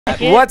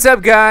What's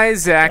up,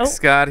 guys?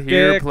 ZackScott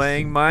here Dicks.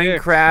 playing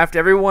Minecraft.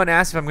 Everyone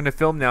asked if I'm going to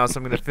film now, so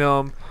I'm going to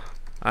film.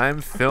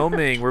 I'm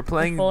filming. We're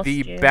playing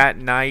the Bat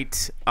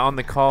Knight on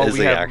the call. Is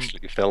he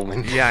actually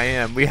filming? Yeah, I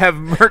am. We have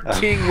Merc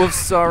King, Wolf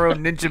Sorrow,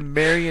 Ninja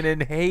Marion,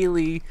 and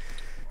Haley.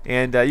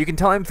 And you can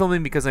tell I'm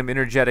filming because I'm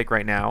energetic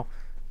right now.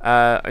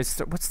 What's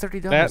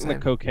 $30? That and the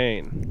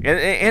cocaine.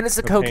 And it's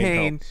the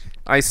cocaine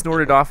I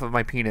snorted off of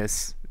my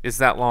penis. Is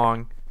that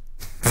long?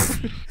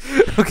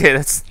 Okay,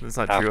 that's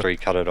not true. After he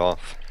cut it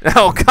off.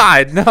 Oh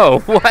God, no!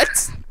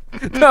 What?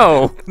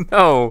 No,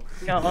 no.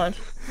 God.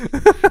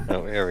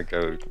 Oh, here we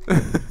go.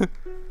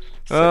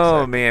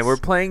 Oh man, we're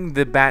playing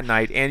the Bat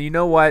Knight, and you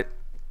know what?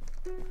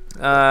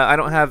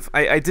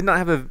 I did not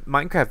have a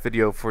Minecraft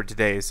video for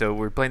today, so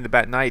we're playing the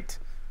Bat Knight,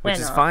 which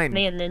is fine.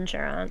 Me and Ninja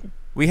aren't.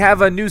 We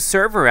have a new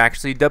server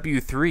actually,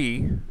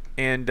 W3,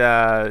 and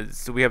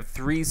so we have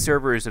 3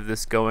 servers of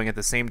this going at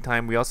the same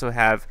time. We also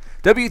have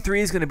W3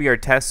 is going to be our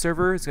test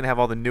server. It's going to have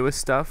all the newest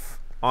stuff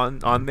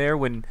on there.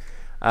 When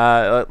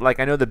like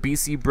I know the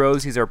BC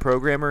Bros, he's our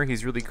programmer.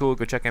 He's really cool.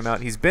 Go check him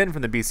out. He's been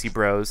from the BC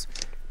Bros,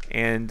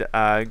 and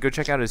go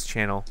check out his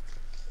channel.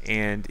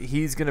 And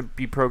he's going to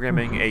be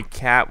programming a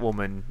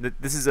Catwoman.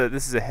 This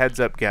is a heads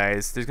up,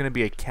 guys. There's going to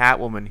be a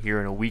Catwoman here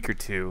in a week or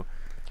two,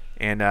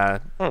 and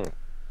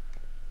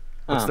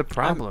what's the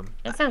problem?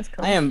 That sounds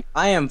cool.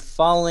 I am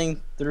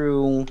falling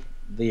through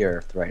the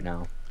earth right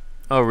now.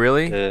 Oh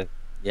really?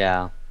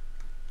 Yeah.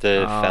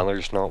 The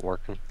feller's not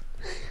working.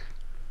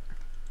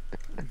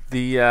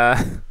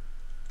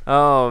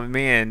 Oh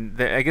man,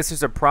 I guess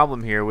there's a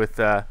problem here with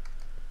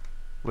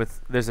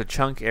there's a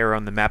chunk error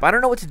on the map. I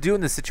don't know what to do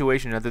in this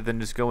situation other than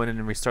just go in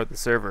and restart the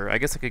server. I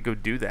guess I could go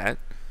do that.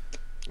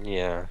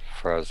 Yeah,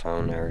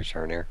 frozen errors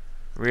earlier.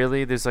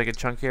 Really? There's like a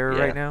chunk error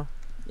right now?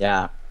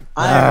 Yeah.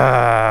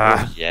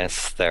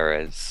 Yes,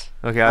 there is.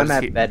 Okay, I'm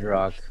at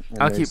bedrock.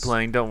 I'll keep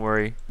playing. Don't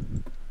worry.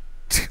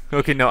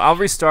 Okay, no, I'll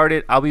restart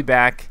it. I'll be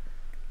back.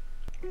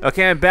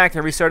 Okay, I'm back. I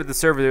restarted the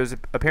server. There was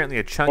apparently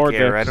a chunk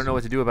error. I don't know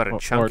what to do about a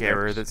chunk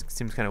error. That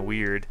seems kind of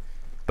weird.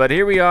 But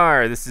here we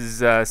are. This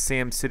is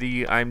Sam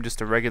City. I'm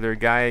just a regular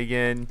guy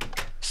again.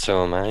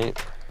 So am I.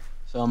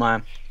 So am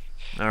I.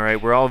 All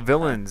right, we're all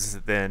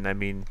villains then. I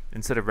mean,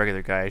 instead of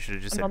regular guy, I should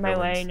have just said I'm on my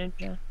way, villains.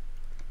 Ninja.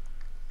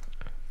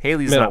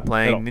 Haley's not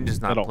playing.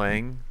 Ninja's not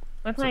playing.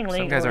 We're playing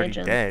League Some guys of already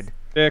Legends. dead.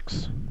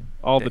 Dicks.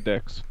 All the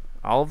dicks.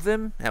 All of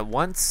them at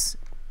once?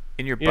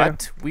 In your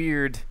butt?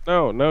 Weird.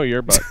 No,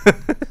 your butt.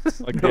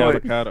 Like the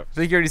avocado. I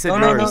think you already said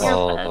No, yours.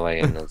 All the way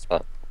in his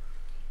butt.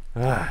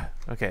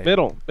 Okay.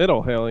 Middle,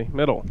 Haley,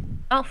 middle.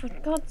 Oh, for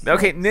God's sake.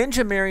 Okay,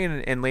 Ninja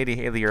Marion and Lady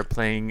Haley are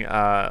playing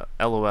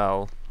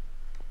LOL.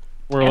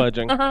 We're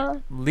ledging.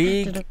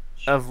 League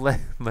of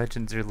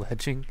Legends or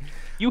Ledging.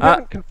 You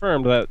haven't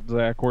confirmed that,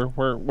 Zach.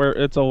 We're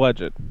it's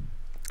alleged.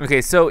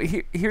 Okay, so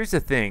here's the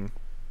thing.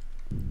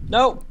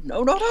 No. Leave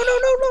me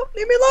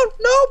alone.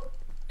 No.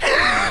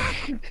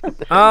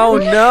 Oh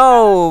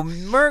no,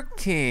 Merc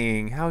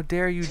King! How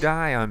dare you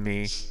die on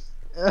me?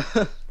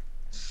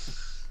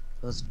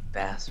 Those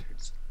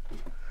bastards.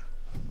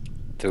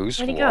 Those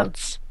Where'd he go?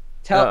 ones.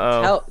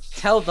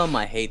 Tell them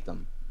I hate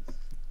them.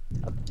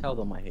 Tell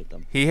them I hate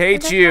them. He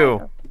hates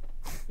you.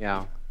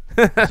 Yeah.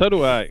 So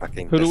do I.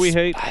 Fucking Who do we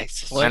hate?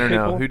 despises. I don't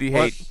know. People? Who do you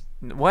What? hate?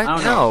 What? I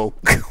don't No.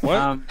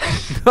 What?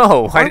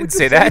 No, Why I would didn't you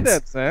say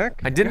that.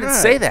 Zach. I didn't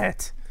God. say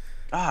that.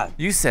 God.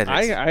 You said it.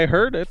 I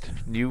heard it.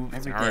 You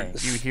Every day.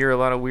 you hear a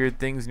lot of weird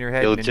things in your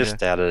head. You'll Ninja.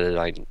 just edit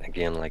it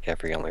again like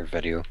every other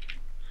video.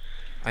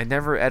 I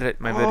never edit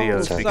my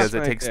videos suck because it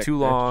my takes dick, too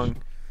bitch. long,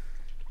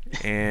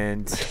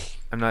 and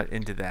I'm not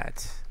into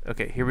that.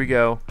 Okay, here we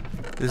go.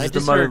 This I is the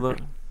just mother.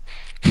 heard-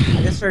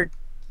 I just heard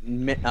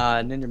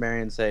Ninja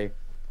Marion say,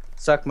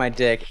 "Suck my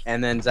dick,"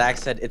 and then Zach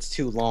said, "It's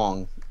too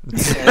long." And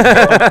so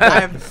I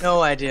have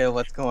no idea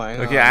what's going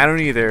on. Okay, I don't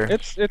either.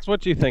 It's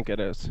what you think it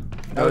is.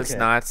 No, it's Okay.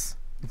 not.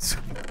 I'm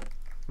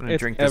gonna It's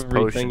drink this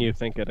everything potion. you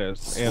think it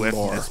is, and more.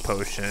 Swiftness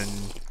potion.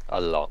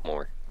 A lot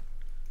more.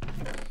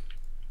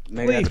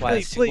 Maybe that's why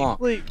it's too long.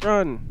 Fleet,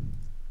 run.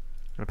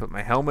 I'm gonna put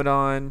my helmet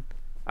on.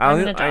 I'm I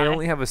gonna die.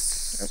 only have a.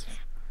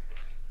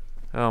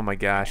 Oh my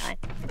gosh.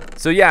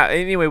 So yeah.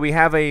 Anyway, we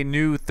have a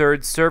new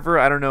 3rd server.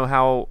 I don't know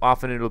how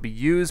often it'll be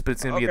used, but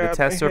it's gonna be the God,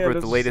 test my server hand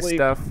with the is latest asleep.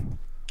 stuff.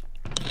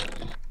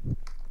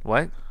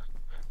 What?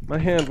 My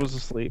hand was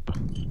asleep.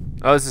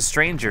 Oh, it's a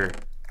stranger.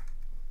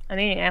 I'm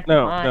eating apple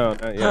No, pie.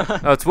 not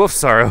yet. Oh, it's Wolf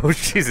Sorrow.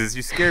 Jesus,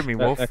 you scared me,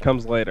 Wolf. That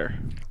comes later.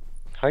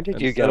 How did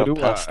And you get so up do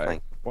past I.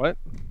 me? What?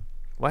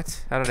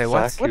 What? How did I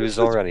what? Zach, he was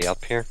already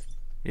up here.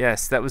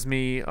 Yes, that was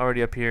me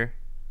already up here.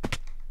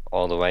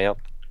 All the way up.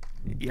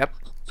 Yep.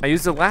 I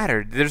used a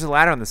ladder. There's a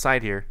ladder on the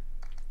side here.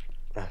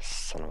 Ah,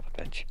 son of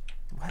a bitch.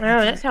 Oh,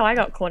 that's how I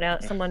got caught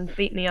out. Someone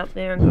beat me up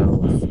there and got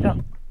all stuck.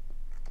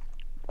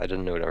 I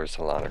didn't know there was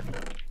a ladder.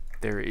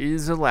 There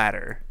is a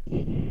ladder.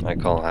 I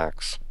call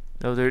hacks.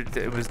 No,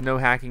 there was no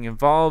hacking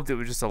involved. It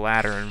was just a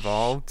ladder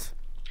involved.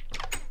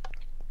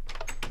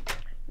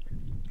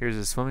 Here's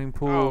a swimming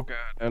pool. Oh god,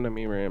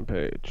 enemy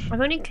rampage.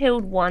 I've only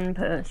killed one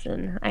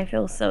person. I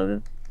feel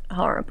so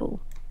horrible.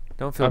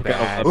 Don't feel Okay,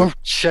 bad. Oh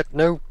shit!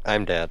 No,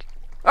 I'm dead.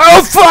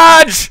 Oh,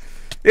 fudge!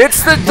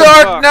 It's the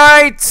Dark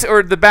Knight!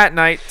 Or the Bat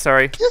Knight,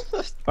 sorry.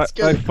 By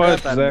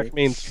fudge, Zach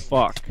means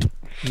fuck.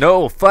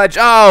 No, fudge.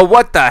 Oh,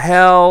 what the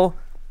hell?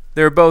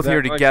 They're both Zach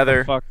here likes together.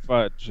 to fuck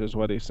fudge is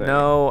what he's saying.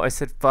 No, I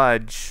said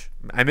fudge.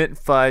 I meant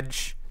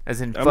fudge,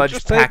 as in I'm fudge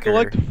just saying packer. you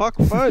like to fuck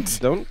fudge.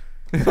 Don't.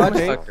 Fudge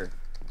Okay. fucker.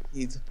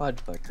 He's a fudge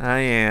fucker. I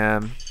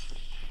am.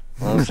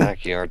 Well,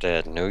 Zach, you're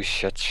dead. No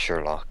shit,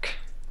 Sherlock.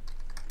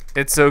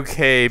 It's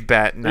okay,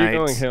 Bat Where Knight. you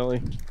going,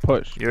 Haley?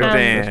 Push. You're Um,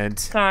 banned.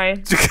 Sorry,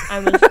 I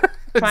was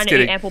trying to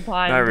kidding. eat apple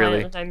pie Not and play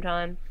really. at the same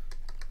time.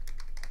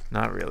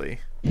 Not really.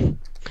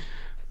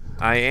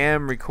 I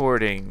am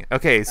recording.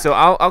 Okay, so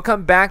I'll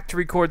come back to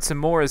record some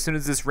more as soon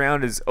as this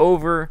round is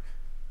over.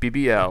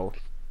 BBL.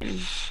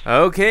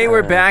 Okay,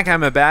 we're back.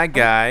 I'm a bad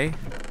guy.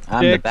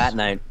 I'm the Dicks. Bat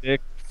Knight.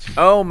 Dick.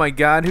 Oh my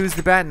God, who's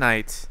the Bat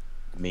Knight?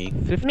 Me.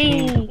 15,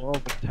 Me. 12,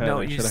 and 10. No,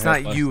 I should've it's had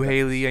not less you, than-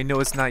 Haley. I know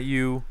it's not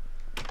you.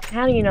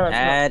 How do you know it's not?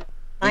 That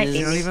I is-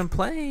 You're not even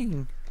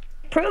playing.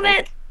 Prove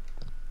it.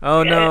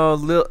 Oh no,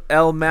 Lil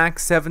L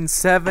Max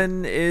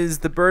 77 is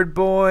the Bird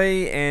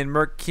Boy, and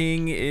Merc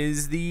King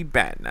is the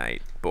Bat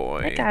Knight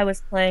boy. That guy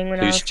was playing when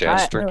I Who's was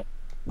Jester?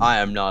 I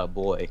am not a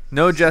boy.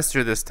 No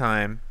Jester this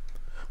time.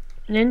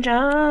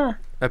 Ninja.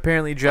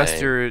 Apparently,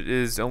 Jester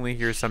is only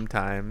here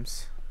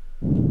sometimes.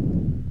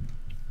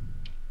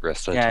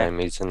 Rest of the Yeah. time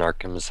he's in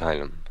Arkham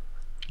Asylum.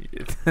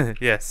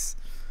 Yes.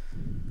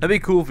 That'd be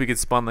cool if we could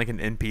spawn like an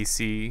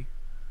NPC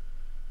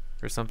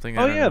or something.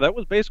 I Oh don't yeah, know. that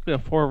was basically a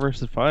 4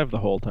 versus 5 the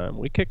whole time.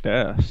 We kicked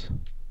ass.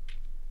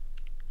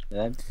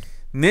 That-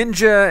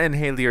 Ninja and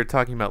Haley are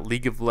talking about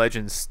League of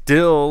Legends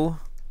still.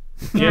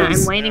 Yeah,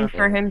 Yes. I'm waiting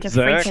for him to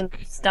Zach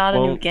freaking start a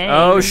new won't- game.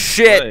 Oh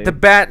shit! play. The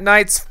Bat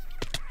Knight's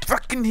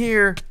fucking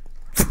here.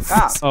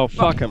 Ah, Oh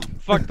fuck him!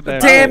 Fuck the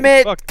bad Damn guy.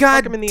 it! Fuck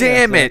God him in the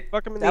damn ass, it! Zach.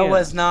 Fuck him in the that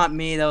was ass. not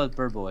me. That was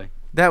Bird Boy.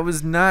 That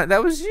was not.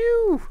 That was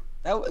you.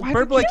 That was, Why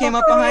Bird did Boy you came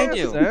fuck up him in behind the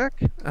you. ass,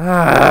 Zach?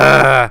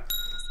 Ah,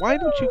 Why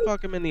didn't you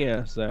fuck him in the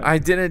ass, Zach? I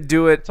didn't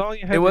do it. That's all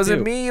you had It to wasn't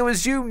do. me. It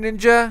was you,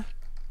 Ninja.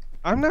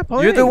 I'm not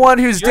playing. You're the one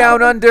who's You're down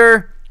the-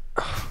 under.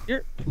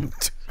 You're...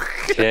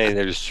 Okay,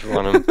 there's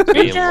one of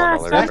me and one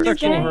other Stop person. the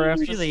Sexual game.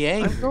 harassment. Really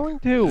ain't. I'm going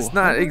to. It's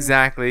not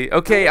exactly.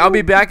 Okay, I'll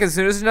be back as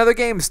soon as another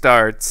game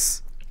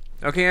starts.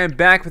 Okay, I'm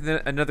back with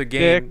another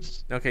game.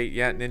 Dicks. Okay,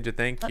 yeah, Ninja,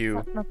 thank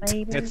you. My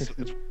baby. It's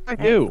I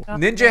do.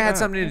 Ninja had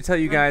something to tell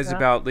you guys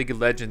about League of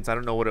Legends. I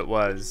don't know what it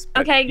was.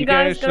 but- Okay, you You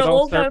guys guys gonna should all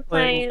all go start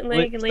play playing-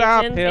 League of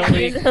Stop, Legends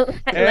Haley. and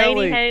use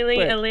Lady Haley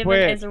quick, 11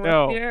 quick. as a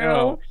No,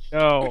 referral.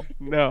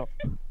 no.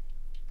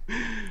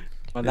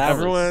 Well, that was-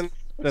 Everyone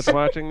that's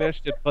watching this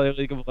should play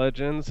League of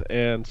Legends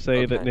and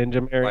say that Okay. Ninja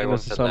Why Marion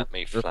won't is it let something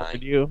me for fly?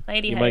 you.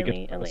 Lady You might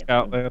Haley get the 11.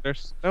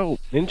 Scottlanders. No,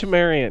 Ninja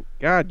Marion.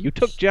 God, you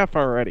took Jeff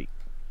already.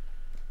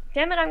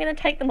 Damn it, I'm gonna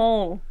take them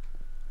all.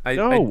 I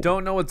No.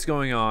 don't know what's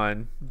going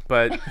on,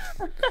 but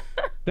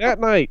That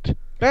night.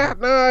 That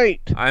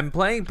night. I'm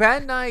playing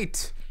Bat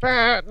Knight.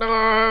 That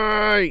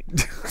night.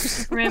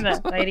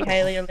 Remember, Lady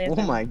Haley 11.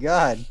 Oh my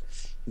god.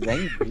 He's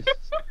angry.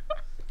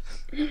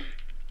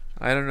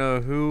 I don't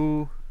know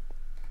who.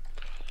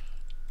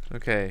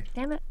 Okay.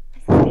 Damn it.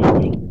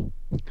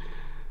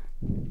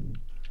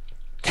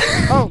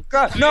 Oh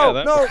god. Yeah, No,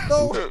 that- no,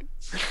 no.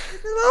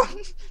 No.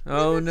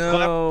 Oh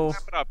no.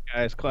 Clap it up,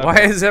 guys. Clap Why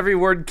it up. is every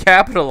word Wrap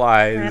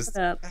capitalized?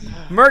 it up.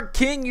 Merc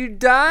King, you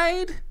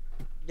died?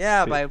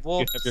 Yeah, by You have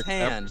Wolf's your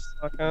hand.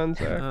 stuck on,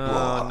 Zach?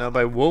 Oh no,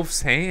 by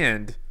Wolf's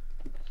hand.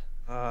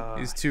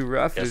 He's too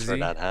rough, Guess is where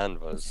he? that hand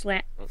was.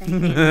 Slap.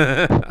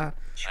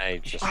 I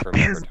just Up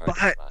remembered his how to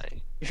butt.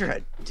 fly. You're a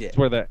dick. That's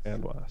where that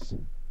hand was.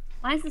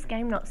 Why is this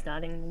game not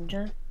starting,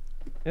 Ninja?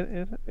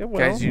 It will.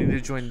 Guys, you need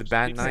to join the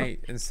Bat Speak Knight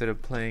instead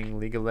of playing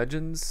League of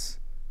Legends.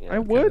 Yeah, I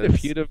would if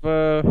that's- you'd have,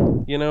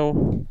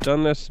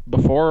 done this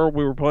before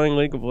we were playing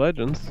League of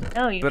Legends.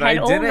 No, you But had I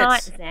all didn't.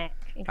 night, Zach.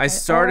 You I had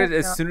started all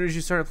as night. soon as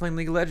you started playing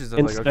League of Legends. I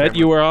was Instead, like, okay,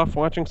 you were off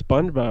watching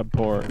SpongeBob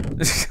porn.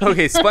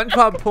 okay,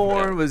 SpongeBob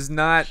porn was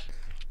not.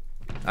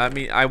 I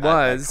mean, I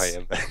was.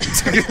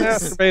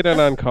 Masturbated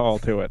on call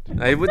to it.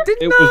 I did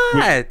It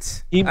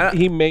was not.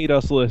 He made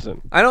us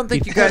listen. I don't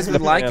think he you guys turned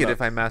would the like fan it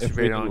if I up if we masturbated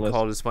didn't on listen.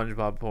 call to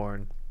SpongeBob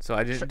porn, so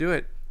I didn't do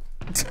it.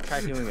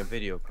 Try doing a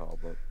video call,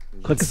 but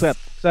Click accept.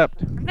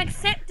 I've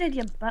accepted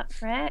your butt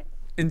crack.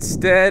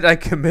 Instead, I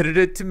committed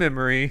it to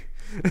memory.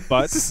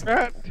 But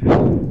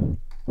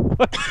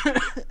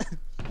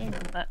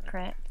And butt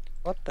crack.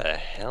 What the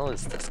hell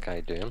is this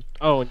guy doing?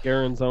 oh, and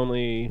Garen's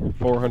only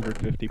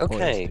 450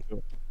 Okay. points.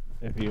 To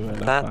if you end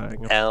up That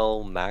buying him.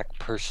 L Mac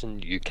person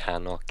you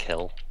cannot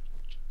kill.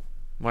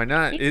 Why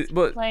not? He It, was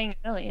what? playing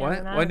earlier. What?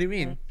 when I What do you was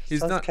mean? there. He's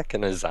Starts not.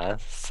 kicking his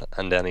ass,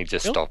 and then he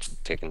just Nope. stops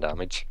taking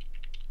damage.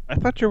 I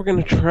thought you were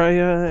gonna try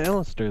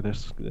Alistair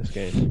this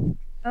game.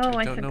 Oh,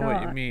 I I don't forgot. know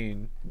what you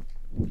mean.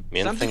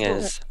 Main Some thing people-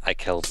 is, I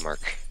killed Mark.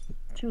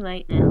 Too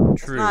late now.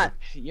 it's True. not.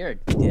 You're a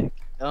dick.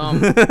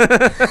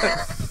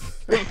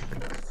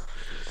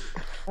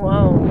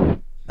 Whoa.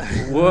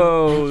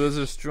 Whoa, those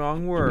are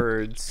strong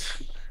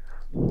words.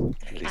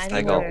 At least I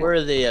I know. got not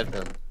worthy of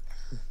them.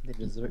 He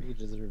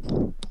deserves.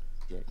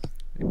 Let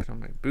me put on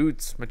my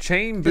boots, my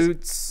chain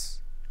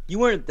boots. You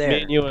weren't there.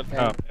 Me and you and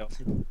Top.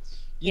 You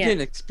Yeah.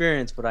 didn't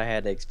experience what I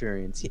had to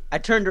experience. I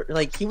turned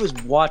like he was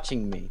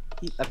watching me.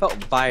 I felt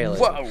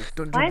violated. Whoa!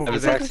 Don't Why jump is I over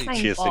was there. actually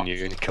saying chasing box?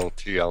 you and killed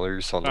 2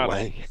 others on the Bottom.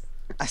 way.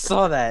 I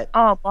saw that.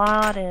 Oh,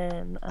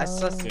 bottom. I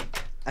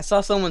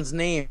saw someone's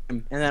name,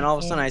 and then all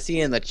of a sudden I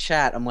see it in the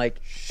chat. I'm like,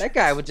 that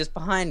guy was just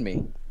behind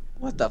me.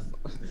 What the?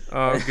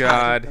 Oh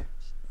God.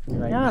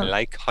 Right. I No.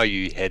 like how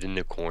you hid in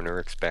the corner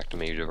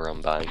expecting me to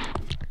run by.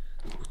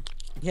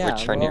 Yeah.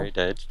 Which I well, nearly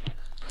did.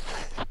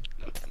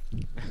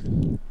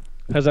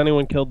 Has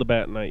anyone killed the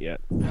Bat Knight yet?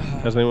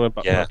 Has anyone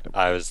Yeah, bucked him?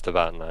 I was the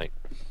bad night.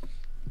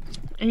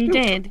 And you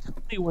did? Tell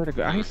me where to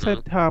go. I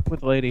said top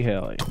with Lady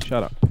Haley.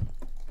 Shut up.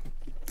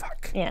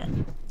 Fuck. Yeah.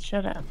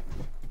 Shut up.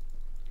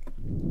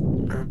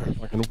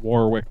 Fucking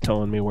Warwick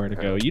telling me where to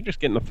go. You just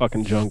get in the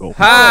fucking jungle.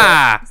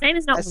 Ha! His name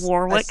is not I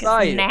Warwick. saw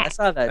it's you. Matt. I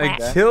saw that. I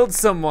Jack. killed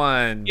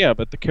someone. Yeah,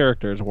 but the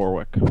character is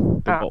Warwick.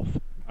 They're Oh. both.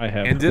 I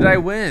have. And did I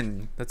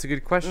win? That's a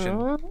good question.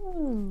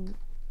 Oh.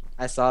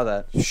 I saw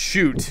that.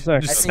 Shoot.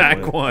 Zach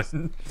Zach won.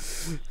 won.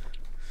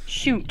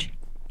 Shoot.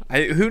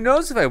 Who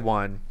knows if I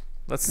won?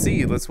 Let's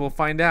see. We'll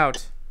find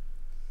out.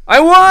 I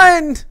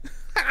won!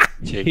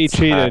 He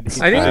cheated.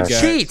 I didn't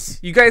Guys. cheat.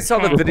 You guys saw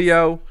the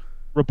video.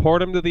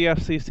 Report him to the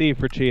FCC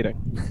for cheating.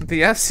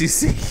 The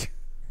FCC.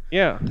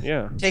 Yeah,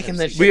 yeah. Taking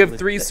the. We have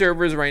 3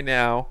 servers right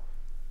now.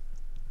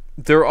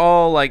 They're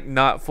all like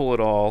not full at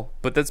all,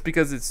 but that's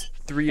because it's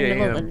 3 In the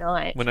middle of the a.m.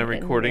 night when I'm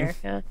in recording.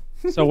 America.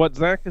 So what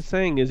Zach is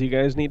saying is you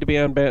guys need to be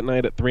on Bat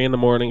Night at 3 in the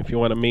morning if you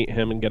want to meet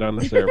him and get on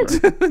the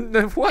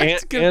server. What?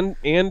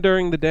 and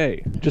during the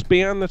day. Just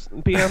be on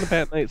the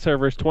Bat Night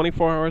servers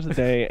 24 hours a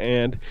day,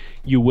 and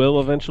you will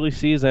eventually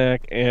see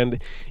Zach.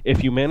 And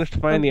if you manage to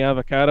find the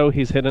avocado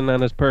he's hidden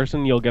on his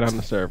person, you'll get on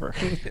the server.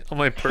 On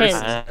my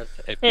person.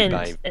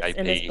 Hint, it's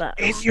in his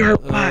butt. your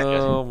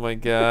Oh my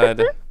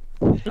God.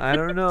 I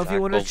don't know if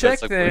you want to Zach, check well,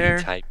 that's a good there.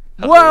 type.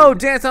 Whoa, Hello.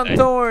 Dance on Hey.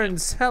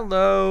 Thorns.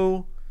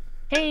 Hello.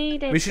 Hey,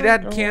 We should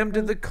add Cam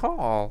to the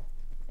call.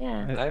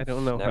 Yeah. I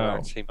don't know Never how.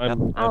 actually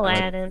I'll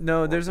add him.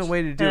 No, there's a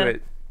way to do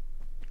it.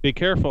 Be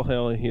careful,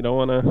 Haley. You don't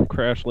want to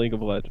crash League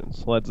of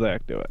Legends. Let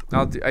Zach do it.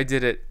 I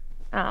did it.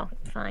 Oh,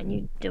 fine.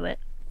 You do it.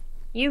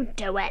 You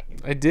do it.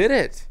 I did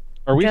it.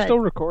 Are we Good. still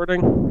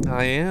recording?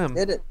 I am.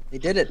 Did it. They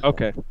did it.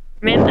 Okay.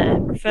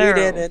 Remember, did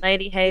referral, it.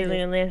 Lady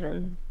Haley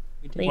 11.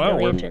 League Wow,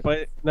 of we're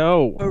Legends.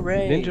 no.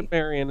 Hooray. Ninja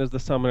Marion is the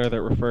summoner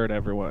that referred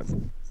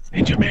everyone.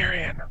 Ninja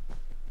Marion.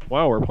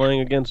 Wow, we're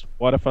playing against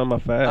What If I'm a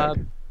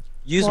Fag?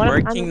 Use What if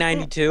Word I'm- King what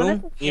 92,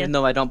 if- even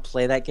though I don't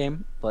play that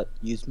game, but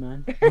use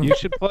mine. You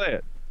should play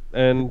it.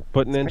 And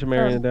put Ninja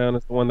Marion down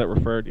as the one that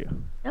referred you.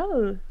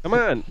 No. Come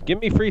on, give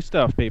me free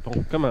stuff,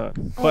 people. Come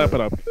on. Clap it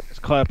up.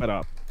 Just clap it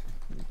up.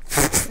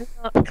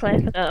 Not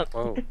clap it up.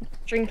 Whoa.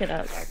 Drink it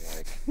up.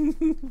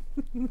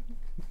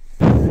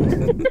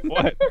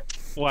 What?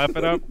 Clap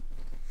it up?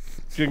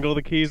 Jingle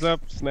the keys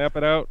up? Snap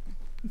it out?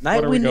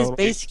 What are we Nightwing is going?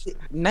 basically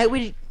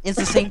Nightwing is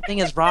the same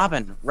thing as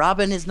Robin.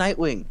 Robin is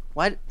Nightwing.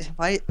 Why?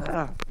 I'm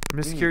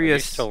just Are you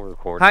curious. still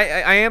recording?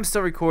 Hi, I am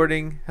still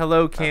recording.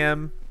 Hello,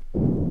 Cam.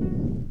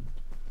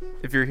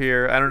 If you're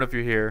here, I don't know if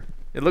you're here.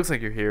 It looks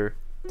like you're here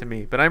to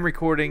me, but I'm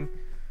recording.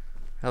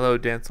 Hello,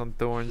 Dance on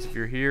Thorns. If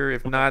you're here,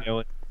 if not,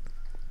 Haley.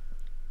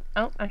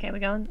 Oh, okay, we're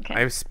going. Okay.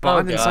 I've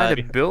spawned Oh, inside God.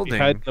 a We building.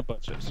 hide in the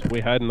bushes. We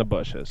hide in the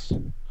bushes.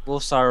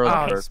 Wolf Sorrow Oh,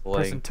 the this First Boy.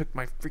 person took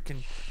my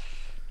freaking.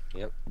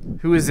 Yep.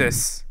 Who is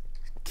this?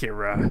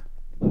 Kira.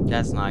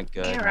 That's not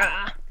good.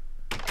 Kara.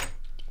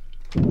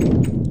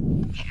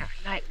 Kara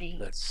Knightley.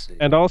 Let's see.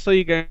 And also,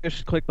 you guys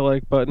should click the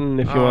like button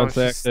if you Oh, want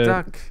Zach she's to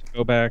stuck.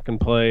 go back and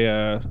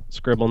play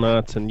Scribble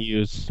Nuts and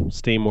use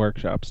Steam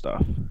Workshop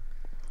stuff.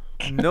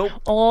 Nope.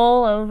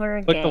 All over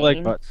again. Click the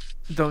like button.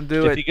 Don't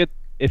do If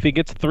it. he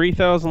gets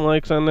 3,000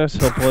 likes on this,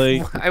 he'll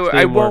play. I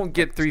Steam won't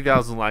get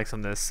 3,000 likes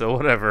on this, so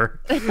whatever.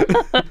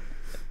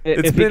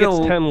 If he been gets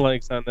a- 10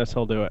 likes on this,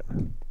 he'll do it.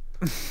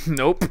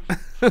 Nope.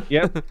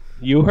 Yep,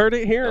 you heard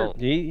it here. No.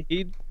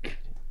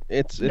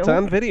 It's Nope.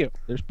 on video.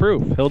 There's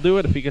proof. He'll do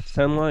it if he gets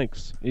 10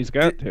 likes. He's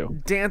got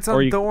to. Dance Or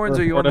on you can Thorns,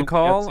 are you on report the him to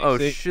call? the Oh,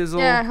 FCC. shizzle.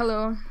 Yeah,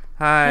 hello.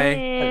 Hi.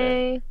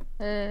 Hey.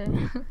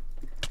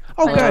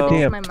 Oh I Hello.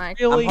 goddamn! my mic.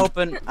 Really? I'm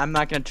hoping I'm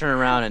not gonna turn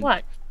around and.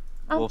 What?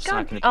 Oh, Wolf's not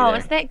God. gonna be Oh, there.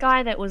 it's that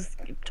guy that was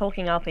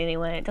talking up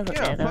anyway. It doesn't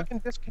Yeah, matter. fucking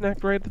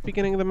disconnect right at the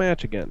beginning of the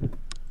match again.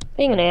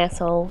 Being an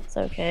asshole, it's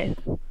okay.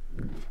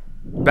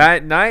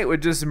 Bat Knight was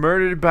just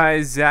murdered by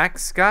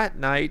ZackScott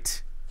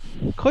Knight.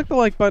 Click the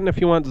like button if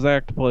you want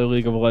Zach to play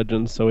League of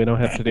Legends, so we don't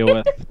have to deal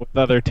with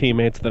other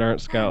teammates that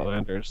aren't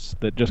Scottlanders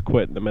that just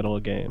quit in the middle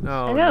of game.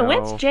 Oh, I know. no.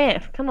 Where's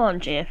Jeff? Come on,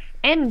 Jeff.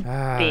 And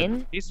Ah,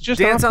 Ben. He's just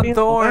Dance off on being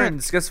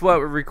Thorns. Guess what?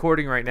 We're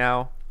recording right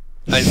now.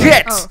 I-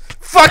 Shit! Oh.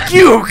 Fuck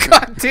you!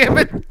 God damn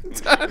it!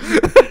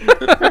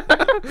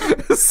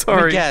 Let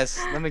Sorry. me guess.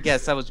 Let me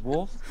guess. That was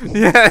Wolf.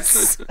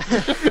 Yes.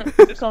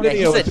 This Yeah,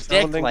 video he's a is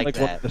dick sounding like like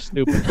one that. of the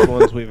stupidest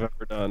ones we've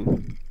ever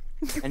done.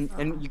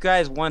 And you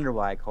guys wonder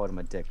why I called him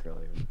a dick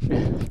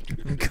earlier.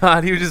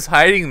 God, he was just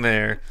hiding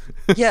there.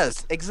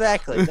 Yes,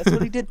 exactly. That's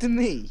what he did to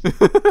me.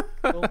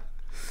 Uh,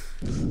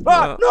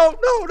 Ah, no!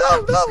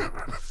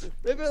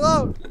 Leave me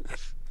alone.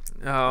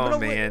 Oh gonna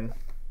man.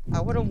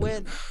 I wouldn't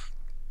win.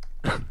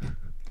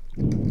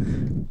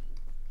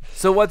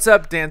 So what's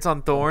up, Dance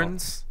on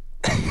Thorns?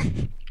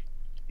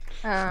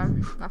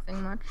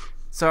 Nothing much.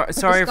 Sorry Just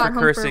for got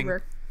home cursing.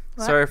 work.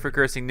 What? Sorry for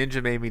cursing.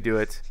 Ninja made me do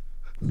it.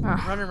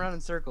 Ah. Running around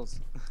in circles.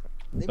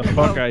 Leave The me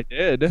fuck alone. I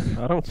did.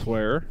 I don't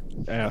swear,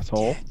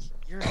 asshole.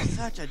 You're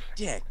such a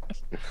dick.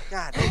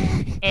 God,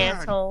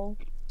 Asshole.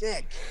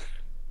 dick.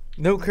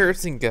 No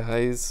cursing,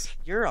 guys.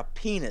 You're a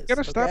penis. You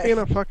gotta stop okay? being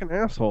a fucking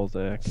asshole,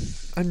 Zach.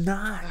 I'm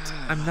not.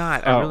 I'm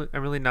not. Oh.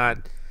 I'm really not.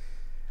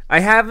 I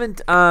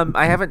haven't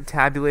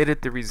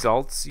tabulated the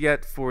results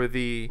yet for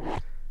the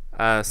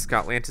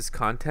Scottlantis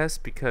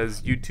contest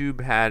because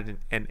YouTube had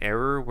an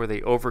error where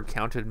they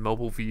overcounted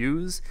mobile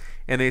views,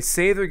 and they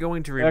say they're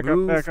going to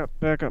remove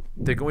Back up.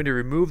 they're going to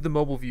remove the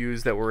mobile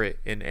views that were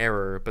in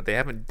error, but they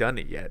haven't done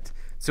it yet.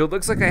 So it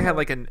looks like I had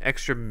like an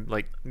extra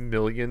like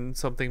million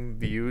something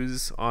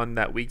views on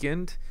that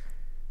weekend,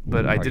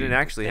 but I didn't you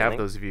actually have kidding?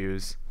 those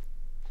views.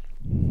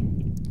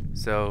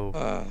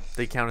 So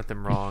they counted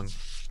them wrong.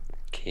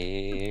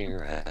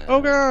 Kira.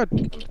 Oh god!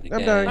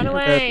 I'm dying. Run I'm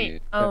away.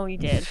 dead. Oh, you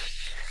did.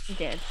 You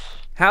did.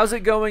 How's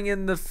it going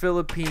in the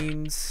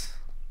Philippines?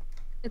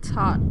 It's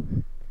hot.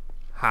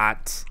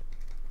 Hot.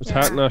 It's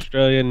hot in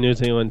Australia and New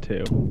Zealand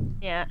too.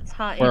 Yeah, it's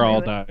hot. We're all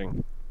everywhere.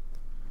 dying.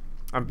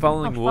 I'm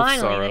following Oh, Wolf finally,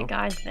 Sorrow. that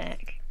guy's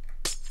back.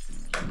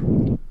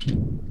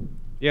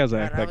 Yeah,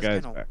 Zach, God, I that was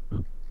guy's gonna- back.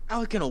 I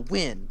was gonna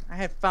win. I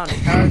had found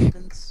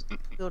Tasman's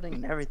building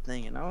and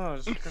everything, and I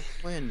was gonna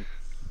win.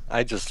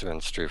 I just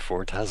went straight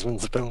for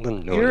Tasman's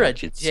building. No, You're a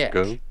legit dick.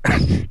 go.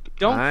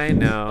 Don't. I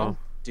know. Don't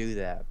do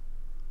that.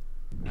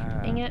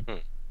 Dang it.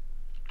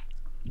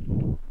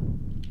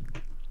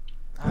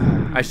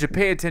 I should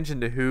pay attention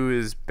to who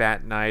is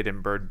Bat Knight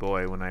and Bird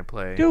Boy when I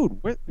play. Dude,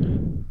 what?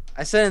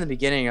 I said in the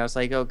beginning, I was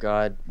like, "Oh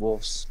God,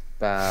 Wolf's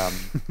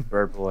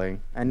Bird Boy.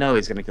 I know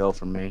he's gonna go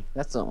for me.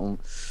 That's the only.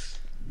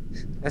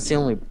 That's the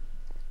only.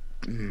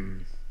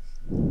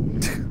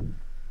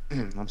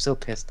 I'm so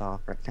pissed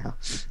off right now.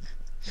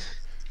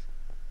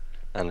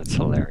 And it's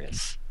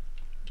hilarious.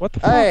 What the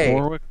fuck, Hey!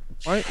 Warwick?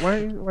 Why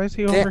is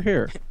he Da- over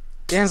here?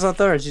 Dance on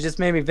Thorns, you just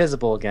made me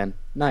visible again.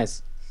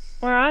 Nice.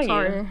 Where are you?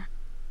 Sorry.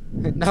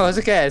 No, it's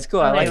okay. It's cool.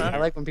 Oh, I there you I are.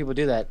 like when people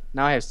do that.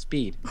 Now I have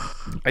speed.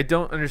 I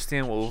don't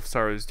understand what Wolf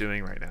Sorrow is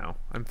doing right now.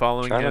 I'm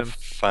following Trying him. to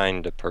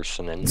find a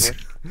person in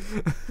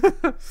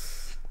here.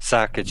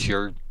 Zach, it's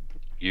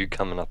you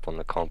coming up on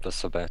the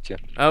compass, I bet you.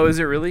 Oh, is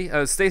it really?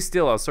 Stay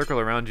still. I'll circle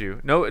around you.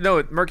 No,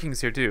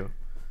 Merking's here too.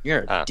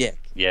 You're a Ah. dick.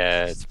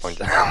 Yeah, it's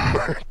pointing at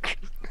Mark.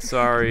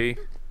 Sorry.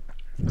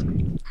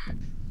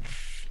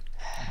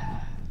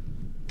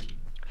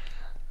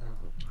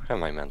 How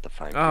am I meant to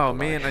find Oh people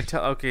man,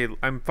 now? okay,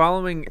 I'm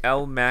following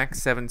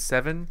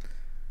LMax77.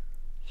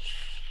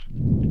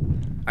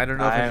 I don't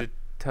know if I should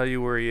tell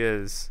you where he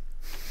is.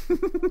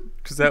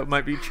 Because that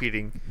might be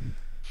cheating.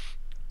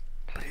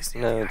 But he's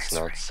near No, the it's ice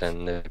not. rink.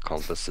 Send the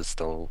compass is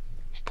still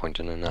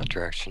pointing in that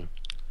direction.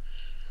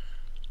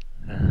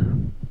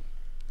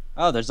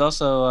 Oh, there's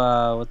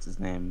also what's his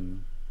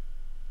name?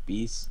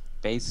 Base.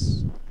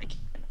 Let's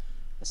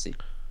see.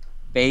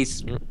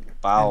 Base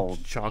Bow.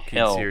 Chalky's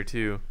Hell. here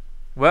too.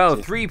 Well,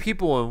 3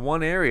 people in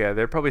one area.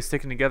 They're probably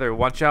sticking together.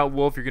 Watch out,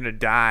 Wolf. You're gonna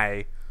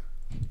die.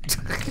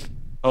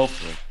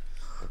 Hopefully.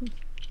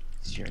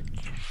 Sure.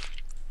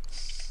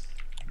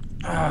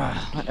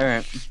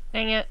 Alright.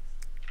 Dang it.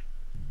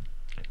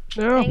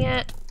 No. Dang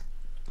it.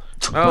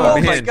 Oh, Oh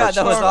my man. god,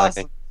 that was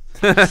Sorry.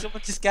 awesome.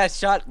 Someone just got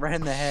shot right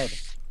in the head.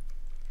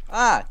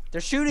 Ah, they're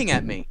shooting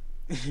at me.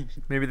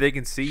 Maybe they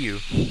can see you.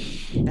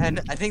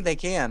 And I think they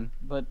can,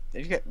 but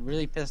they get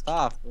really pissed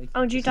off. Like,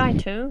 Oh, did you die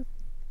too?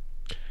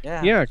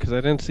 yeah. Yeah, because I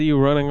didn't see you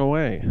running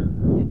away.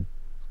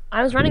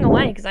 I was running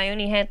away because I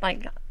only had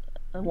like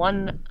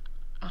one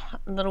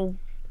little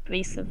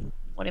piece of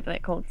whatever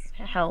that called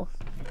health.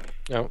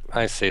 No,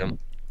 I see him.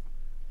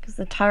 Because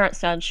the turret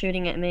started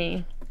shooting at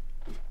me.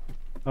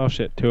 Oh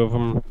shit, 2 of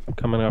them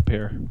coming up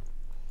here.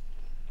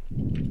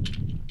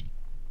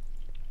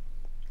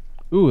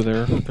 Ooh,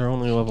 they're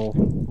only level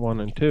 1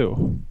 and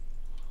 2.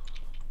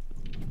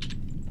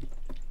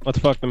 Let's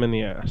fuck them in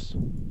the ass.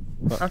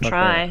 I'll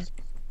try.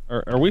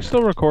 Are we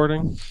still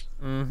recording?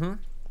 Mm-hmm.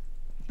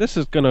 This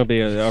is gonna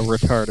be a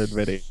retarded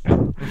video.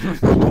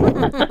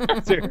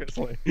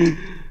 Seriously.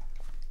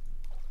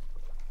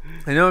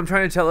 I know I'm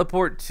trying to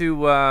teleport to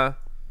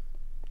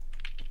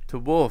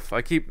Wolf.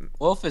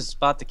 Wolf is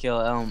about to kill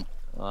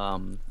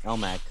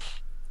Elmac.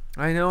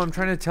 I know I'm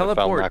trying to If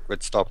teleport. Almac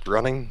would stop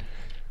running.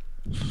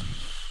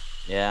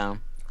 Yeah.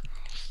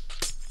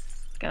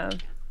 Go.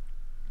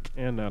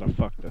 And now to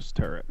fuck this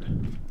turret.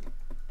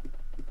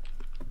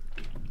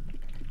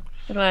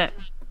 Good work.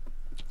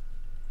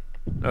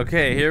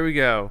 Okay, here we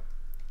go.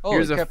 Holy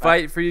Here's a crap,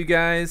 fight for you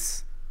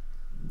guys.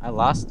 I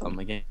lost them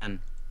again.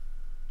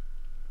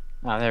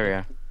 Oh,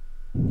 there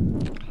we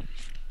go.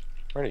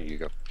 Where did you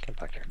go? Get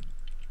back here.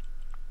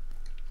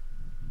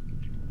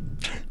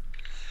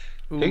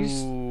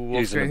 He's Ooh,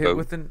 Wolf's using gonna a hit bow.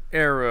 with an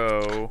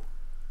arrow.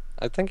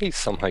 I think he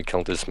somehow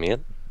killed his mate.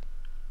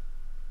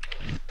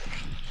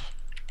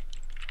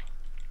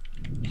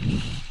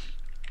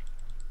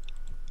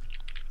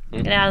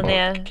 Hmm? Get out of Oh,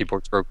 there.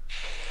 Keyboard's broke.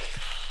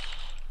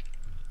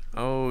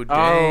 Oh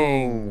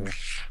dang!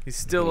 He's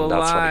still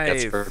That's what he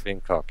gets for alive.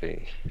 being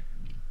cocky.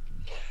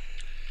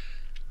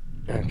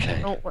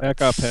 Okay. Oh,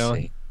 Back up, let's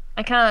Haley. see.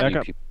 I can't. Back You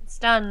up. people-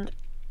 Stunned.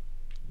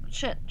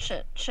 Shit.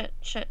 Shit.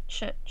 Shit.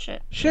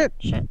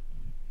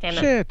 Damn it.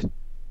 Shit.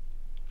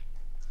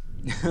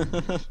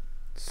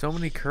 So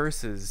many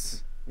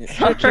curses. we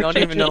don't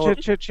even know.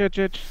 Shit.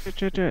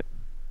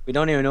 We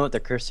don't even know what they're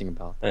cursing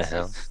about. The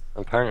hell?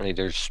 Apparently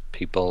there's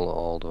people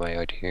all the way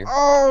out here.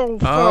 Oh,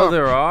 fuck. Oh,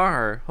 there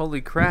are.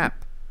 Holy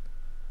crap!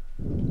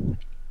 I'm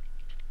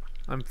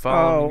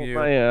following Oh, you.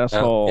 my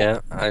asshole.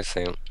 Yeah, I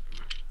see him.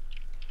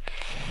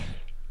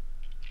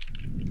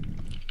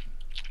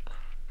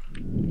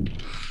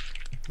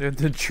 They're in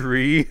the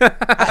tree.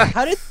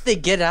 How did they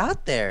get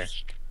out there?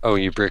 Oh,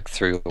 you break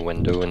through a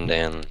window and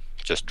then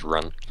just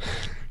run.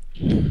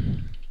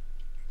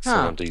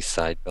 Some of these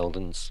side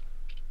buildings.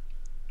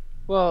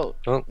 Well,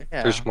 Oh,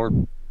 yeah. there's more.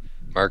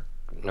 Mark.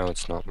 No,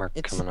 it's not Mark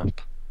It's- coming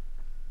up.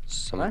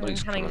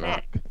 Somebody's coming coming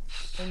up. back.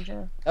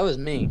 Ninja. That was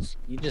me.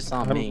 You just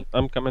saw me.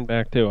 I'm coming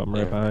back too. I'm right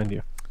Yeah. behind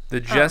you. The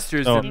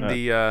jester's Oh, in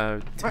okay.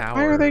 the tower.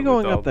 Why are they with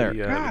going all up there?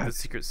 The, God. the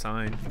secret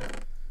sign.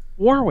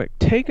 Warwick,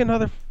 take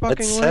another It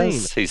fucking lane.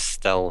 says he's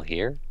still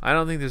here. I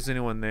don't think there's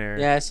anyone there.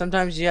 Yeah,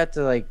 sometimes you have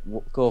to like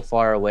go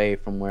far away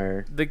from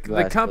where The you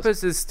are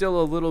compass is still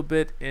a little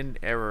bit in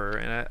error,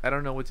 and I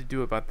don't know what to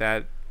do about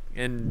that.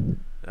 And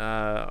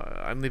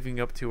I'm leaving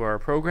up to our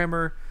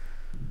programmer,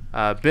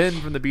 Ben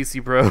from the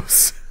BC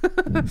Bros,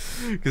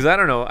 because I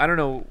don't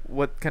know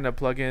what kind of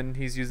plugin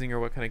he's using or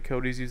what kind of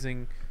code he's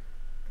using.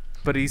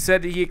 But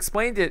he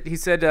explained it. He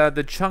said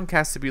the chunk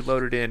has to be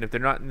loaded in. If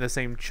they're not in the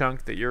same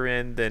chunk that you're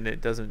in, then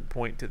it doesn't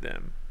point to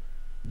them,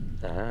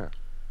 Ah,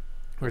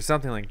 or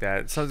something like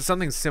that. So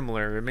something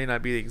similar. It may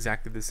not be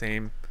exactly the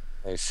same.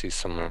 I see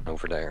someone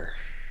over there.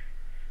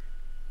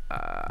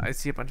 I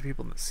see a bunch of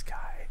people in the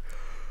sky.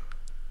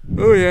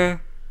 Oh yeah.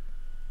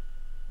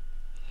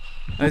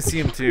 I see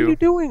him What are you too.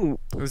 doing?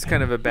 It was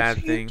kind of a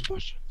bad thing.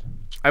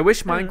 I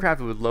wish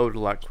Minecraft would load a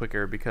lot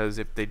quicker, because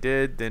if they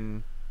did,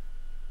 then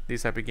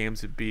these type of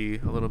games would be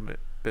a little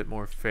bit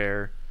more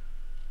fair.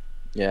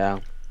 Yeah.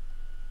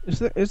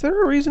 Is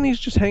there a reason he's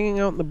just hanging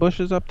out in the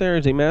bushes up there?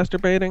 Is he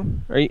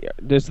masturbating?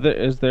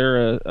 Is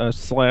there a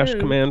slash Who?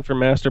 command for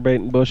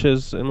masturbating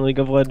bushes in League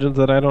of Legends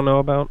that I don't know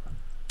about?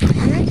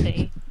 Where is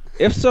he?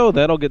 If so,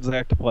 that'll get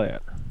Zach to play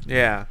it.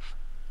 Yeah.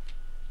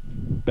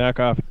 Back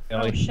off, Oh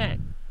Ellie. shit.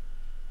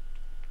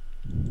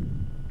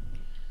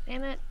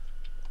 Damn it.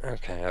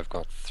 Okay, I've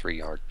got 3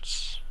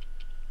 hearts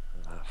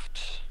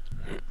left.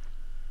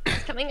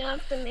 He's coming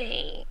after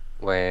me.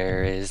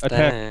 Where is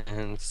Attack.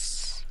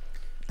 Dance?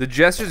 The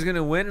Jester's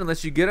gonna win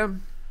unless you get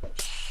him.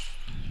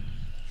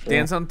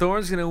 Dance on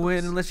Thorns gonna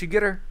win unless you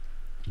get her.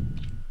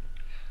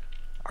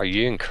 Are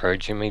you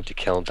encouraging me to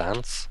kill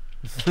Dance?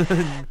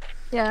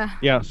 Yeah.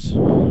 Yes.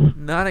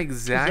 Not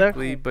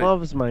exactly, Zach but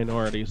loves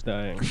minorities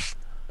dying.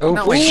 Oh,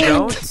 no, I shit.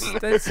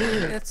 don't.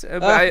 That's.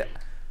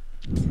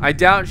 I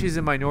doubt she's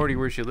a minority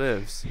where she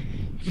lives.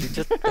 You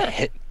just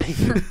hit me.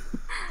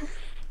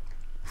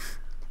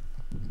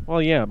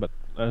 Well, yeah, but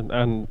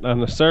on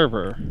the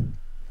server,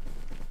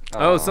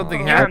 Oh,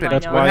 something Oh, happened.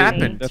 that's What why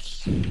happened?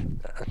 That's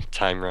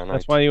Time ran out.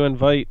 that's why you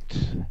invite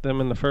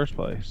them in the first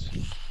place.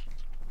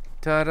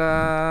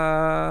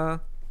 Ta-da!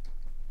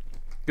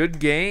 Good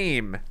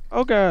game.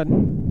 Oh God.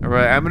 All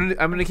right, I'm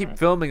gonna keep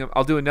filming.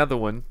 I'll do another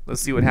one.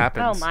 Let's see what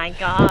happens. Oh my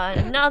god.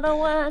 Another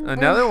one.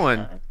 Another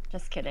one.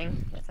 Just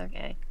kidding. It's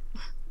okay.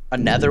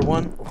 Another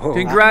one? Whoa.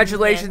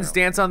 Congratulations,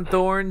 Dance on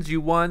Thorns!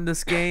 You won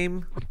this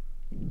game.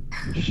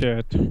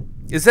 Shit.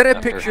 Is that a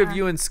picture of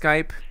you in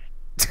Skype?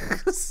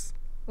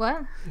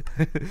 What?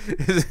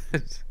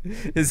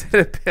 is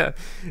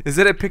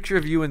that a picture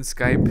of you in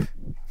Skype?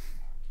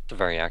 It's a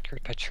very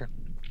accurate picture.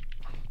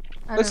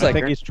 I Looks don't I know.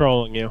 like think he's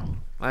trolling you.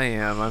 I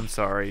am. I'm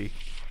sorry.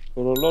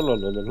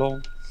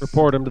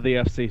 Report him to the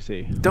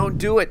FCC. Don't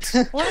do it.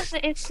 What is the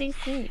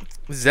FCC?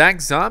 Zach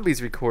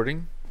Zombie's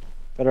recording.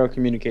 Federal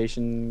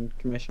Communication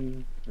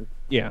Commission?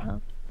 Yeah.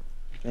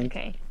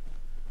 Okay.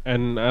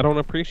 And I don't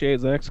appreciate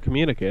Zach's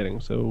communicating,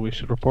 so we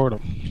should report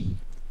him.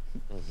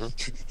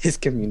 He's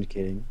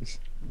communicating.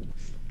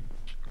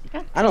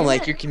 God I don't damn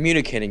like it. your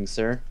communicating,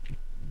 sir.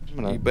 I'm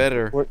gonna You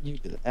better. report you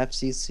to the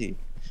FCC.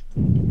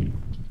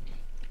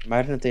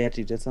 Imagine if they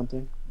actually did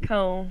something.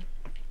 Cool.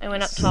 I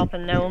went up top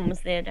and no one was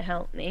there to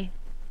help me.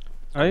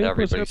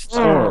 Everybody's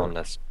still on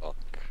this book.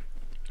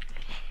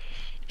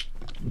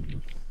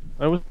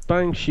 I was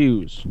buying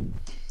shoes.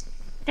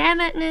 Damn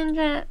it,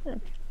 Ninja.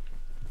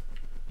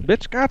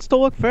 Bitch got to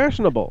look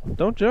fashionable.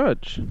 Don't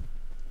judge.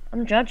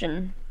 I'm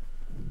judging.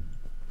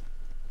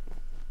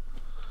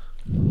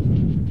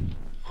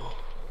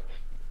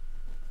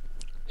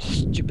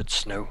 Stupid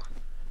snow.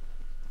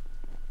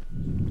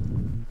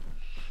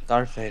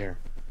 Darth Vader.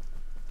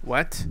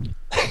 What?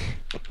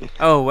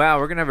 Oh wow,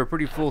 we're gonna have a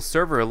pretty full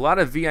server. A lot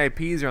of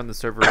VIPs are on the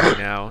server right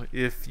now.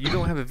 If you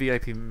don't have a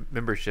VIP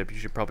membership, you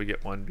should probably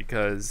get one,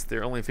 because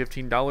they're only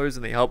 $15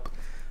 and they help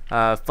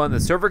fund the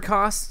server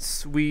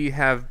costs. We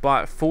have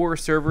bought 4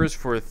 servers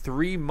for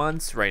 3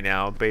 months right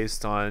now,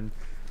 based on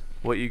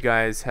what you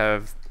guys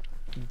have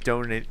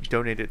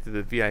donated to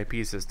the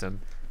VIP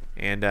system.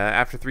 And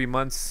after 3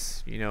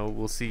 months, you know,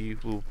 we'll see.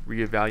 We'll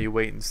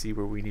reevaluate and see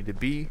where we need to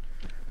be.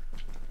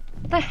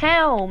 What the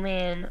hell,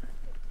 man?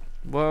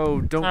 Whoa!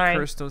 Don't Sorry.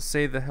 curse. Don't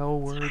say the hell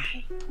word.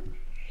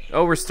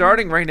 Oh, we're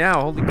starting right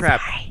now. Holy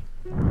crap!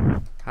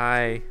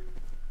 Hi.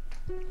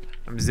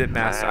 I'm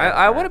Zipmaster.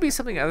 I want to be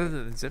something other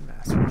than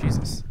Zipmaster.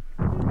 Jesus.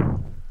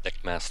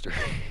 Dickmaster.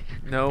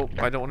 No,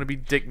 I don't want to be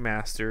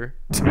Dickmaster.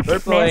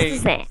 Bird Boy.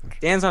 Zack.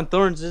 Dance on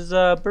Thorns is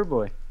Bird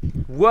Boy.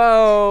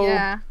 Whoa!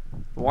 Yeah.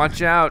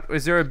 Watch out!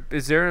 Is there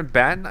a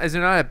bat? Is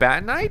there not a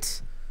bat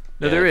night?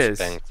 No, Yeah, there it's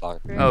is. Ben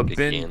Clark. Oh, Again.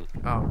 Ben.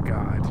 Oh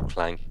God.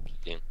 Clank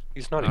again.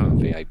 He's not Oh. even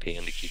VIP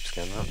and he keeps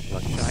getting up.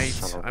 Like,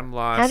 Right. I'm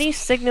lost. How do you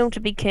signal to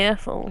be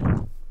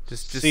careful?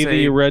 just See say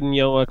the red and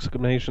yellow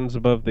exclamations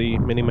above the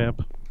mini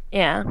map?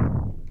 Yeah.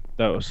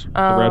 Those.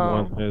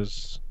 Oh.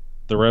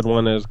 The red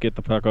one is get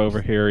the fuck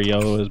over here.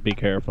 Yellow is be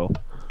careful.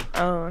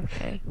 Oh,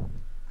 okay.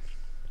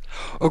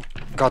 Oh,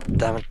 god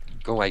damn it.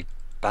 Go away,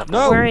 Batman.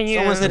 No! Where are you?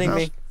 Someone's hitting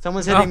me.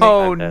 Someone's hitting me.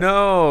 Oh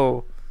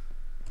no!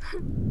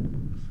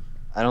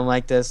 I don't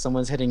like this.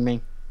 Someone's hitting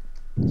me.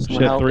 Someone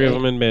Shit, help 3 of me.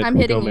 them in mid. I'm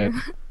hitting Go you.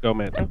 mid. Go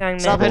mid. I'm going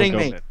Stop mid. hitting Go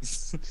me.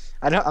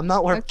 mid. I'm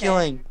not worth Okay.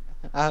 killing.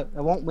 I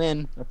won't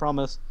win. I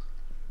promise.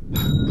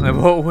 I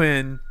won't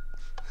win.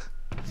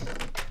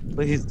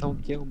 Please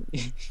don't kill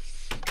me.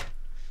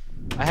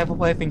 I have a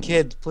wife and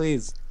kids.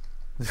 Please.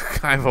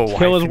 I have a wife.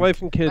 Kill his and-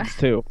 wife and kids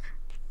too.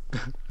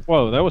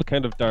 Whoa, that was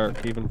kind of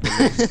dark even for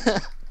me.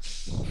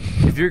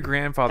 If your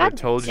grandfather God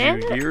told you damn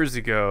it. years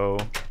ago.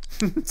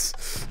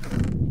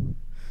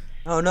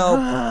 Oh no.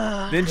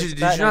 Ninja, It's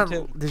bad now,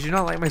 too. did you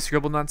not like my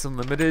Scribble Nuts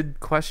Unlimited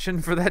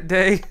question for that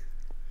day?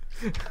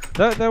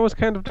 That was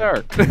kind of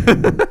dark.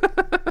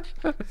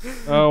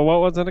 Oh, what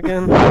was it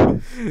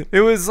again?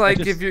 It was like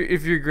just-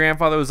 if your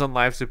grandfather was on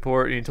life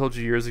support and he told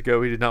you years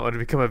ago he did not want to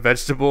become a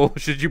vegetable,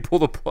 should you pull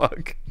the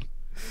plug?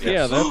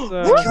 Yeah, that's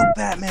I killed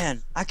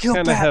Batman. I killed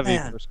kind of heavy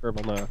Batman. for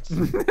Scribble Nuts.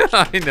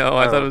 I know.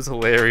 I thought it was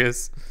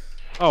hilarious.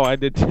 Oh, I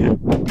did too.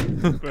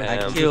 I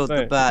Um, killed the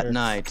saying, Bat you're-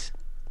 Knight.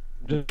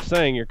 Just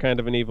saying, you're kind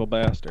of an evil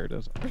bastard,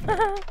 isn't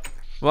it?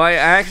 Well, I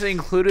actually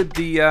included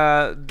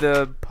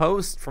the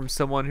post from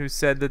someone who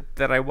said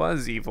that I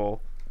was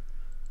evil.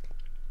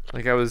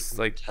 Like I was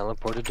like,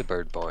 Teleported to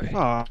Bird Boy.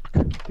 Fuck.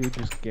 Dude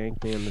just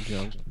ganked me in the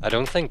jungle. I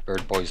don't think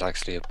Bird Boy's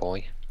actually a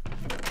boy.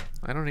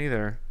 I don't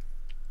either.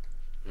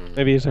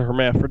 Maybe he's a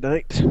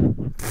hermaphrodite.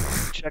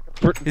 Check it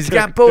for, He's check-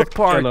 got both check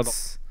his genitals.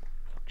 parts.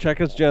 Check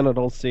his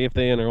genitals, see if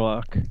they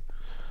interlock.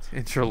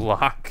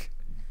 Interlock.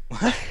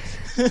 What?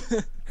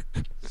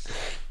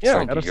 Yeah,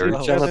 So gotta see your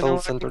if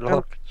genitals they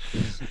interlock.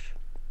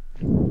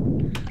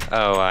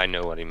 Oh, I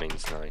know what he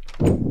means now.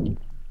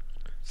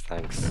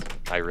 Thanks.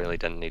 I really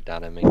didn't need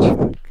that image.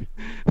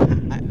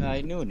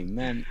 I knew what he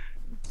meant.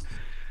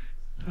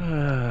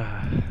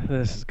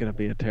 This is gonna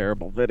be a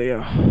terrible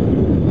video.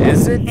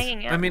 Is it?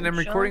 Hanging out I mean, in I'm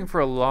the recording shop. for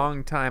a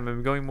long time.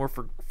 I'm going more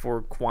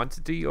for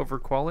quantity over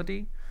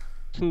quality.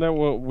 Isn't that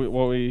what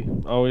we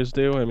always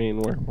do? I mean,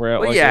 we're at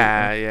Well, like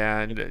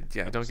yeah.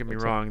 Don't get me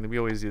wrong. We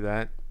always do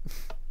that.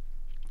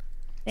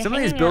 They're Some of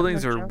these hanging out in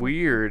buildings the are jungle.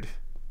 weird.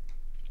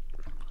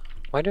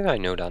 Why do I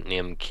know that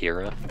name,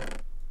 Kira?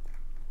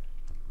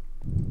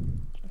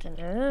 I don't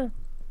know.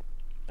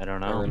 I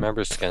don't I know.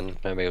 remember skin.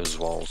 Maybe it was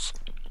walls.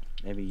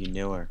 Maybe you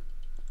knew her.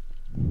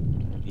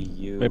 Maybe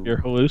you. Maybe you're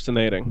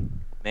hallucinating.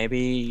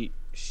 Maybe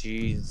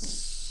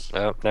she's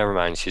Oh, never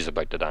mind. She's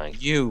about to die.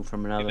 you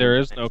from another. There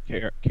is no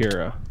Kira.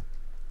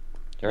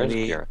 There is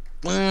Maybe- Kira.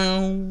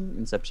 Well,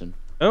 Inception.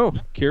 Oh,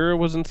 Kira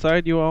was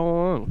inside you all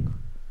along.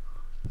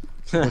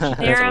 They're,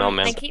 no they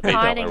man keep paid that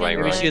hiding way, in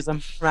Maybe right? there. she's a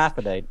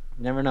hermaphrodite.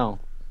 You never know.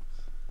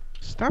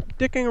 Stop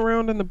dicking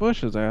around in the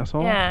bushes,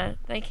 asshole. Yeah,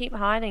 they keep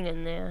hiding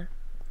in there.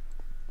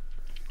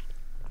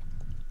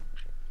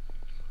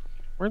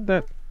 Where'd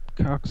that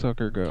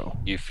cocksucker go?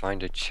 You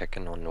find a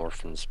chicken on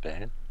orphan's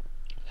bed.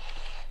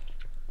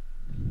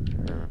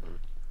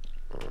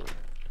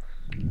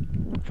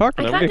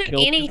 Fucking, I I'm can't gonna do kill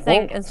these anything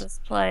wolves. as this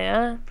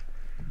player.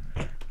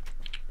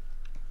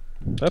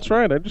 That's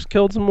right, I just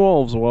killed some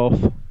wolves, Wolf.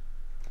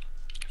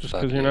 Just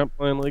Fuck because you're you. not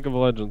playing League of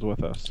Legends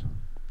with us.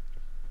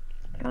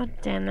 God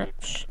damn it,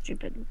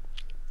 stupid.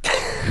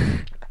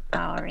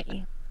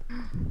 Sorry.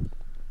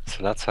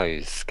 So that's how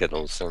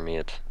Skittles are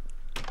made.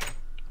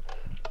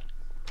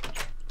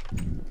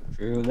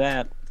 True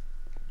that.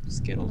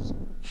 Skittles.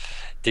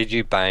 Did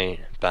you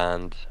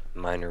banned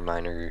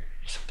Miner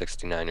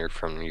 69er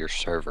from your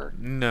server?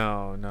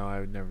 No, I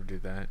would never do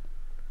that.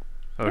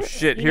 Oh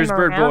shit! Eat Here's 'em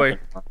Bird around Boy. it.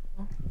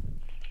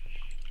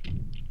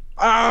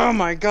 Oh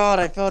my god!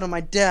 I fell to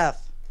my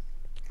death.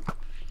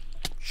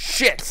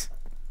 Shit!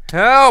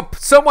 Help!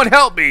 Someone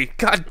help me!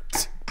 God.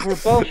 We're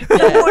both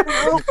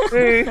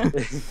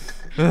dead.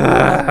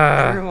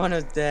 Everyone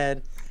is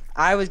dead.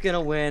 I was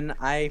gonna win.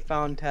 I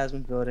found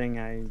Tasman's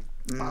building.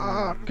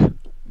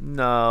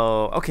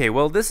 No. Okay,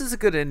 well, this is a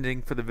good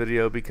ending for the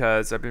video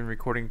because I've been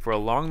recording for a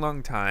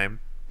long time.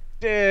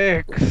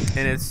 Dicks.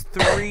 and it's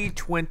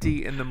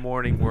 3:20 in the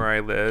morning where I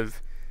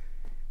live,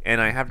 and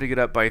I have to get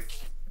up by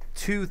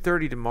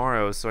 2:30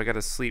 tomorrow, so I got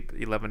to sleep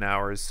 11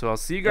 hours. So I'll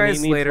see you And guys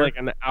he needs later. like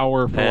an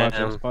hour for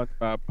watching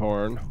SpongeBob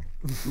porn.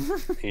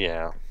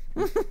 Yeah.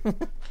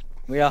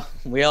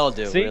 We all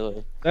do, See?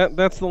 really.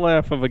 That's the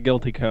laugh of a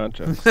guilty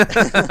conscience.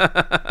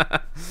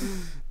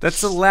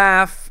 That's a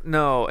laugh.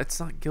 No, it's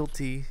not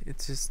guilty.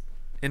 It's just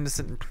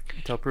innocent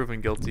until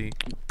proven guilty.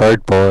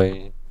 Bird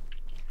boy.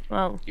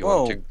 Well, You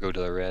want to Whoa. go to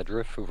the red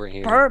roof over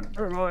here? bird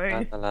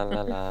boy. La, la,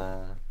 la, la.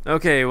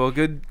 Okay, well,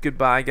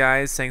 goodbye,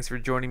 guys. Thanks for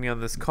joining me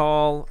on this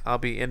call. I'll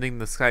be ending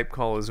the Skype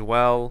call as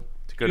well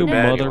to go to You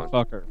bed.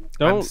 motherfucker.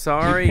 Don't.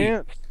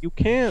 sorry. You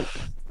can't.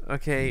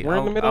 Okay, We're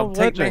in the middle I'll of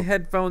take my Legend.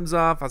 headphones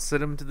off. I'll set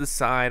them to the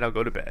side. I'll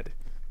go to bed.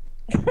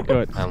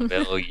 Good. And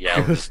little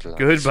yellow slugs.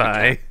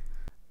 Goodbye.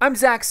 I'm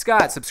Zach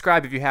Scott.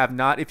 Subscribe if you have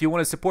not. If you want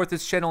to support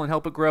this channel and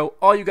help it grow,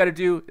 all you got to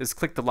do is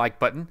click the like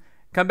button.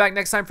 Come back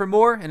next time for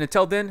more, and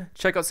until then,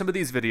 check out some of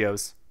these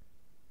videos.